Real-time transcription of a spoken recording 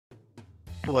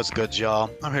What's good, y'all?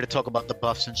 I'm here to talk about the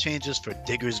buffs and changes for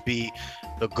Diggersby,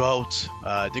 the GOAT.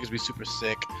 Diggersby super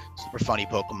sick, super funny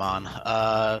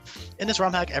Pokemon. In this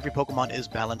ROM hack, every Pokemon is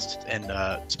balanced and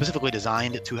specifically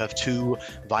designed to have two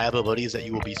viable abilities that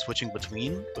you will be switching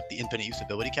between with the infinite use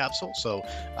ability capsule. So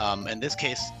in this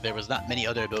case, there was not many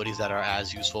other abilities that are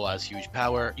as useful as Huge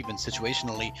Power, even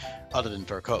situationally, other than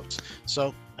Fur Coat.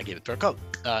 So I gave it Fur Coat.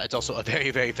 It's also a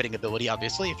very, very fitting ability,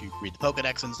 obviously. If you read the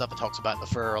Pokedex and stuff, it talks about the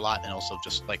fur a lot, and also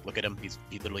just like look at him.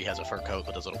 He literally has a fur coat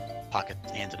with his little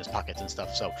hands in his pockets and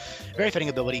stuff. So very fitting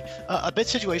ability. A bit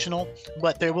situational,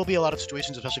 but there will be a lot of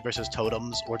situations, especially versus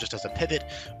totems or just as a pivot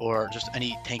or just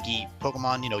any tanky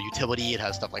Pokemon. Utility. It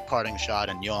has stuff like Parting Shot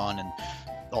and Yawn and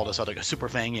all this other Super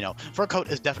Fang. Fur Coat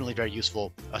is definitely very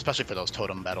useful, especially for those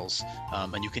totem battles.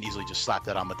 And you can easily just slap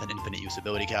that on with an infinite use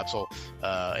ability capsule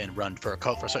and run Fur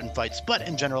Coat for certain fights. But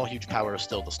in general, Huge Power is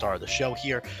still the star of the show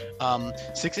here.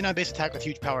 69 base attack with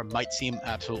Huge Power might seem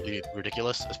absolutely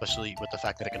ridiculous, especially with the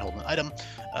fact that it can hold an item.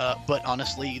 But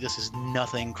honestly, this is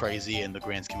nothing crazy in the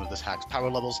grand scheme of this hack's power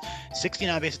levels.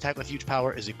 69 base attack with Huge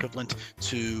Power is equivalent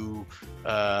to,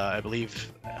 I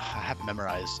believe, I have it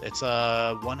memorized. It's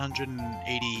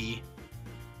 181.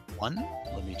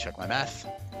 Let me check my math.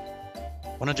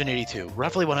 182,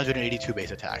 roughly 182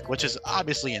 base attack, which is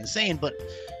obviously insane, but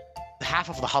half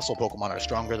of the Hustle Pokemon are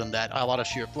stronger than that. A lot of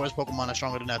Sheer Force Pokemon are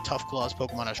stronger than that. Tough Claws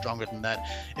Pokemon are stronger than that.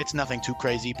 It's nothing too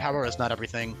crazy. Power is not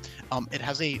everything. It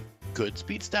has a good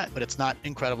speed stat, but it's not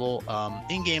incredible.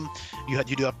 In game, you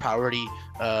do have priority,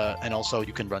 and also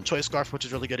you can run Choice Scarf, which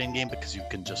is really good in game because you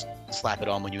can just slap it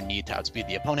on when you need to outspeed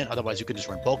the opponent. Otherwise, you can just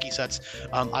run bulky sets.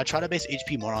 I try to base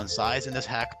HP more on size in this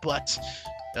hack, but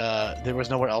there was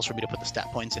nowhere else for me to put the stat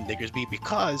points in Diggersby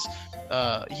because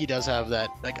he does have that,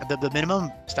 like the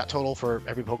minimum stat total for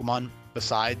every Pokemon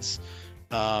besides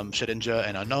Shedinja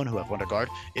and Unknown, who have Wonder Guard,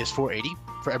 is 480.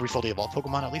 For every fully evolved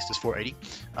Pokemon, at least, is 480.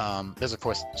 There's, of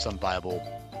course, some viable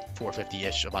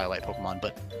 450-ish Violet Pokemon,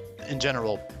 but in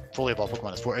general, fully evolved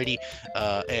Pokemon is 480,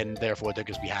 and therefore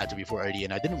Diggersby had to be 480,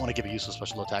 and I didn't want to give a useless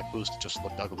special attack boost. It just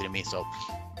looked ugly to me, so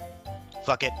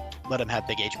fuck it. Let him have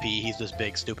big HP. He's this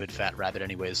big, stupid, fat rabbit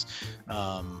anyways.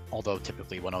 Although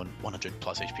typically 100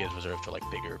 plus HP is reserved for like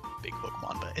big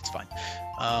Pokemon, but it's fine.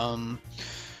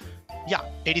 Yeah,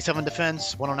 87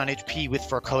 defense, 109 HP with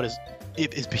Fur Coat is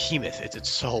behemoth. It's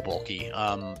so bulky.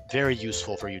 Very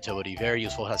useful for utility. Very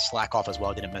useful. It has Slack Off as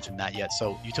well. I didn't mention that yet.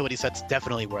 So utility sets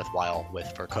definitely worthwhile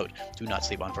with Fur Coat. Do not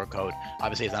sleep on Fur Coat.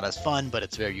 Obviously, it's not as fun, but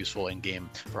it's very useful in game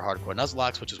for hardcore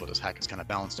Nuzlocke, which is what this hack is kind of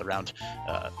balanced around.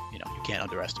 You can't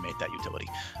underestimate that utility.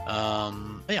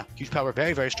 But yeah, Huge Power,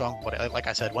 very, very strong. Like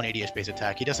I said, 180-ish base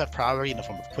attack. He does have priority in the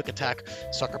form of Quick Attack,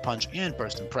 Sucker Punch, and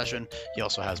Burst Impression. He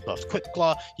also has buffed Quick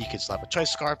Claw. He can slap a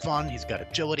Choice Scarf on. He's got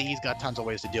agility. He's got tons of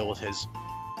ways to deal with his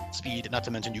speed. Not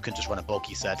to mention, you can just run a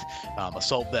bulky set.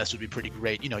 Assault Vest would be pretty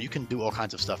great. You can do all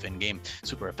kinds of stuff in game.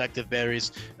 Super effective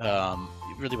berries.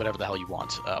 Really, whatever the hell you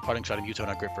want. Parting Shot and U-Turn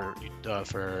are great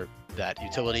for that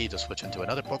utility to switch into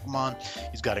another Pokemon.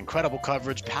 He's got incredible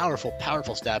coverage, powerful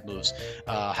stab moves.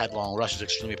 Headlong Rush is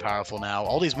extremely powerful now.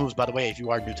 All these moves, by the way, if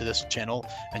you are new to this channel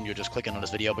and you're just clicking on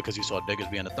this video because you saw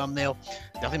Diggersby on the thumbnail,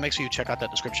 definitely make sure you check out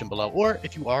that description below. Or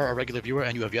if you are a regular viewer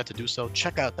and you have yet to do so,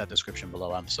 check out that description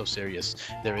below. I'm so serious.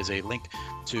 There is a link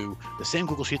to the same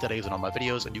Google Sheet that I use in all my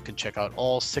videos, and you can check out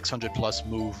all 600 plus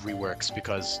move reworks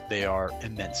because they are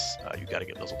immense. You got to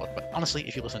give those a look. But honestly,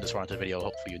 if you listen this far into the video,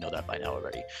 hopefully you know that by now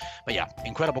already. But yeah,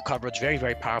 incredible coverage, very,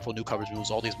 very powerful new coverage moves.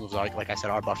 All these moves are, like I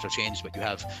said, our buffs are changed, but you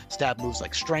have stab moves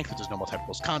like Strength, which is normal type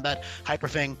close combat, Hyper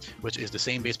Fang, which is the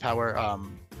same base power.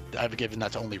 I've given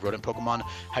that to only rodent Pokemon.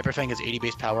 Hyper Fang is 80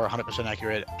 base power, 100%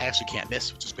 accurate. I actually can't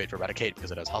miss, which is great for Eradicate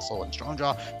because it has Hustle and Strong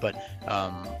Jaw, but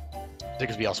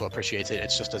Diggersby also appreciates it.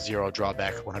 It's just a 0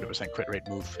 drawback, 100% crit rate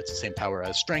move. It's the same power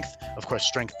as Strength. Of course,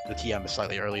 Strength, the TM is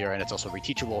slightly earlier, and it's also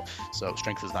reteachable, so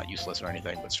Strength is not useless or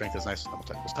anything, but Strength is nice. Normal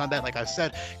type close combat, like I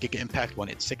said. Giga Impact, when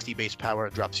it's 60 base power,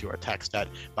 drops your attack stat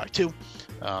by 2.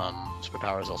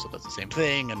 Superpowers also does the same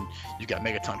thing, and you got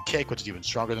Megaton Kick, which is even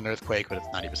stronger than Earthquake, but it's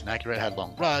 90% accurate.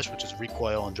 Headlong Rush, which is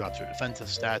recoil and drops your defensive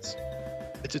stats.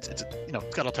 It's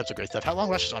got all types of great stuff. Headlong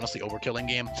Rush is honestly overkill in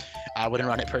game. I wouldn't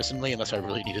run it personally unless I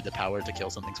really needed the power to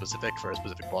kill something specific for a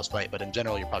specific boss fight. But in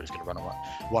general, you're probably just gonna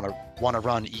want to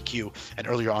run EQ. And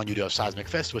earlier on, you do have Seismic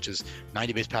Fist, which is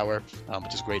 90 base power,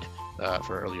 which is great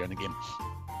for earlier in the game.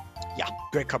 Yeah,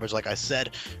 great coverage, like I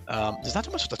said. There's not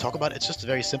too much to talk about. It's just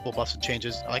very simple buffs and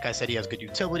changes. Like I said, he has good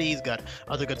utility. He's got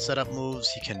other good setup moves.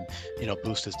 He can,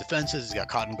 boost his defenses. He's got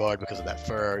Cotton Guard because of that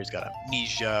fur. He's got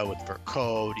Amnesia with Fur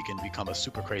Coat. He can become a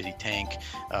super crazy tank.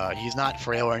 He's not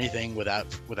frail or anything without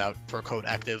Fur Coat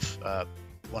active.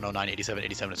 109, 87,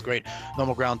 87 is great.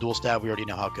 Normal ground, dual stab, we already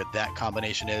know how good that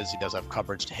combination is. He does have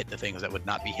coverage to hit the things that would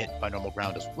not be hit by normal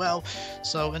ground as well.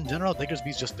 So in general,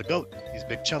 Diggersby's just the GOAT. He's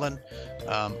big chillin'.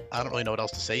 I don't really know what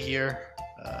else to say here.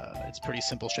 It's pretty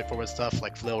simple, straightforward stuff,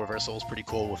 like Flail Reversal is pretty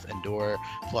cool with Endure,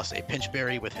 plus a Pinch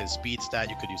Berry with his speed stat.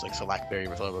 You could use like Select Berry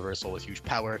with Flail Reversal with huge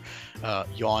power.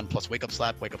 Yawn plus Wake Up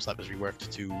Slap. Wake Up Slap is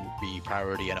reworked to be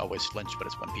priority and always flinch, but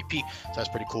it's 1 PP, so that's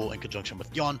pretty cool in conjunction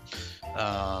with Yawn.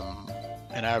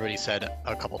 And I already said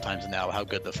a couple times now how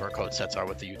good the fur coat sets are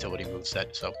with the utility move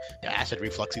set. So yeah, Acid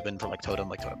Reflux even for like Totem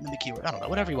Mimikyu, I don't know,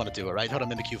 whatever you want to do, right? Totem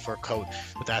Mimikyu fur coat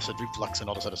with Acid Reflux and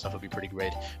all this other stuff would be pretty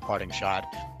great. Parting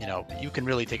Shot, you know, you can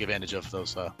really take advantage of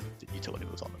those utility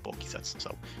moves on the bulky sets.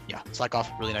 So yeah, Slack Off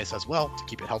really nice as well to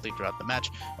keep it healthy throughout the match.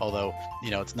 Although,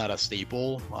 you know, it's not a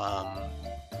staple.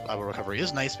 Our recovery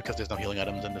is nice because there's no healing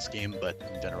items in this game, but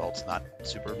in general, it's not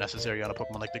super necessary on a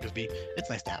Pokemon like Diggersby. It's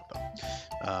nice to have though.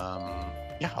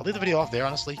 Yeah, I'll leave the video off there,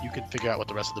 honestly. You can figure out what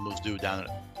the rest of the moves do down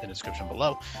in the description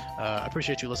below. I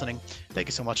appreciate you listening. Thank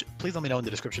you so much. Please let me know in the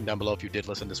description down below if you did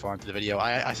listen this far into the video.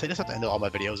 I say this at the end of all my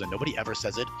videos, and nobody ever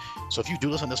says it. So if you do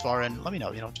listen this far in, let me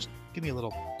know. You know, just give me a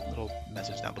little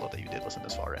message down below that you did listen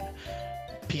this far in.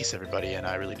 Peace, everybody, and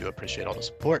I really do appreciate all the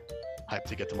support. Hyped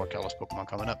to get to more Kalos Pokemon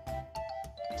coming up.